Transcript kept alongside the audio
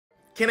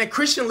Can a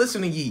Christian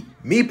listen to yeat?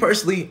 Me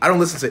personally, I don't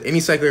listen to any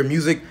secular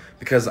music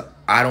because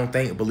I don't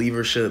think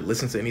believers should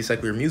listen to any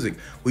secular music.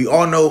 We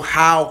all know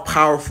how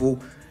powerful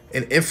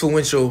and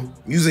influential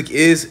music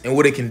is and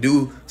what it can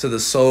do to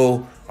the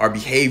soul, our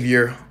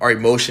behavior, our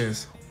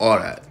emotions, all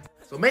that.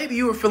 So maybe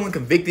you were feeling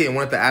convicted and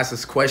wanted to ask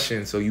this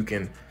question so you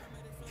can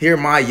hear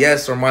my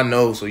yes or my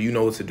no so you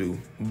know what to do.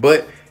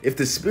 But if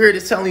the Spirit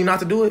is telling you not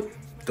to do it,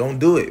 don't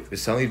do it. If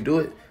it's telling you to do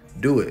it,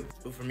 do it.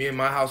 But for me and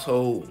my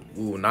household,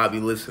 we will not be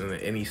listening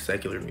to any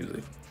secular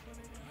music.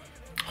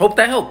 Hope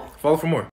that helped. Follow for more.